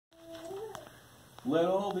Let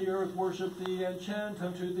all the earth worship thee, and chant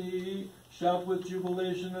unto thee. Shout with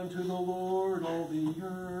jubilation unto the Lord, all the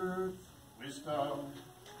earth. Wisdom.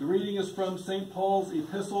 The reading is from St. Paul's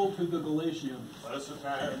Epistle to the Galatians. Let us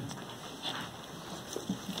attend.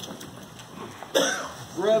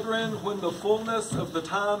 Brethren, when the fullness of the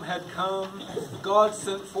time had come, God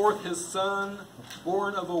sent forth his Son,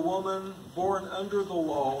 born of a woman, born under the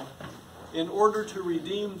law, in order to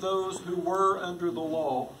redeem those who were under the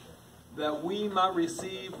law, that we might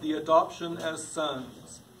receive the adoption as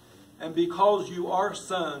sons. And because you are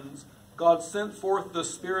sons, God sent forth the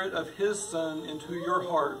Spirit of his Son into your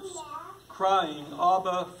hearts, crying,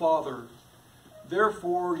 Abba, Father.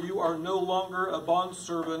 Therefore you are no longer a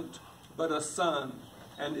bondservant, but a son,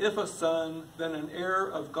 and if a son, then an heir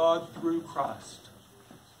of God through Christ.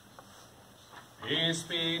 Peace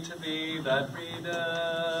be to thee that readeth.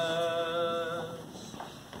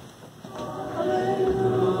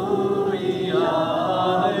 Alleluia,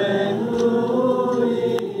 alleluia,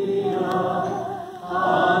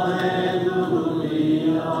 alleluia.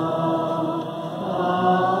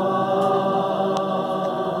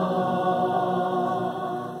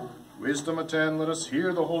 Wisdom attend, let us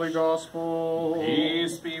hear the Holy Gospel.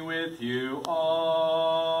 Peace be with you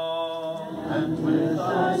all. And with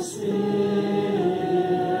thy spirit.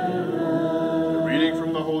 Reading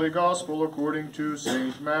from the Holy Gospel according to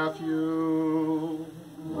St. Matthew.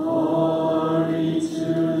 Glory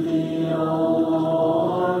to thee, O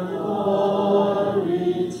Lord,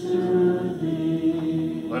 glory to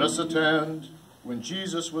thee. Let us attend. When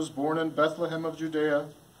Jesus was born in Bethlehem of Judea,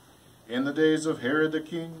 in the days of Herod the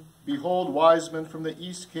king, behold, wise men from the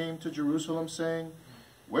east came to Jerusalem, saying,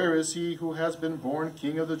 Where is he who has been born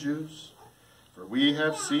King of the Jews? For we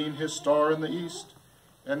have seen his star in the east,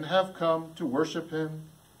 and have come to worship him.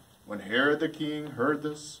 When Herod the king heard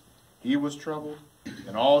this, he was troubled,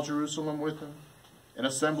 and all Jerusalem with him. And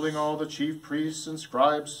assembling all the chief priests and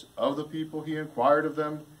scribes of the people, he inquired of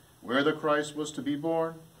them where the Christ was to be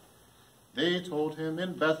born. They told him,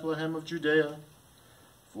 In Bethlehem of Judea.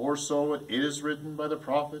 For so it is written by the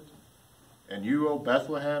prophet, And you, O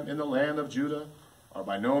Bethlehem, in the land of Judah, are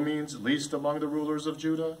by no means least among the rulers of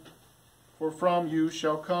Judah. For from you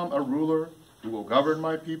shall come a ruler who will govern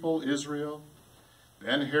my people Israel.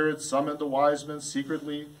 Then Herod summoned the wise men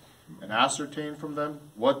secretly, and ascertained from them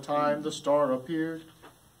what time the star appeared.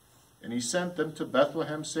 And he sent them to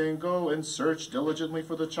Bethlehem, saying, Go and search diligently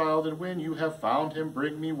for the child, and when you have found him,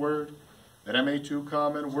 bring me word, that I may too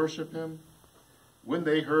come and worship him. When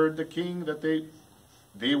they heard the king, that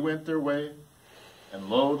they went their way, and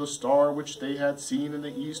lo, the star which they had seen in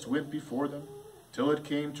the east went before them, till it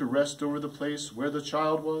came to rest over the place where the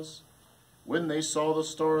child was. When they saw the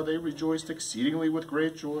star, they rejoiced exceedingly with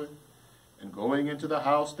great joy. And going into the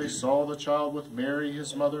house, they saw the child with Mary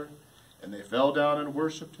his mother, and they fell down and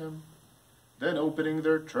worshipped him. Then opening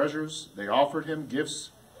their treasures, they offered him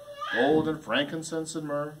gifts, gold and frankincense and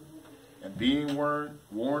myrrh. And being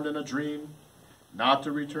warned in a dream not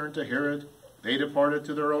to return to Herod, they departed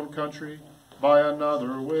to their own country by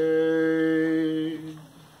another way.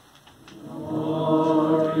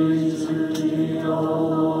 Glory to thee, O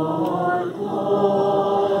Lord,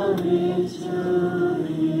 glory to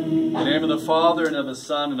thee. In the name of the Father, and of the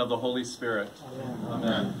Son, and of the Holy Spirit. Amen.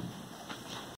 Amen.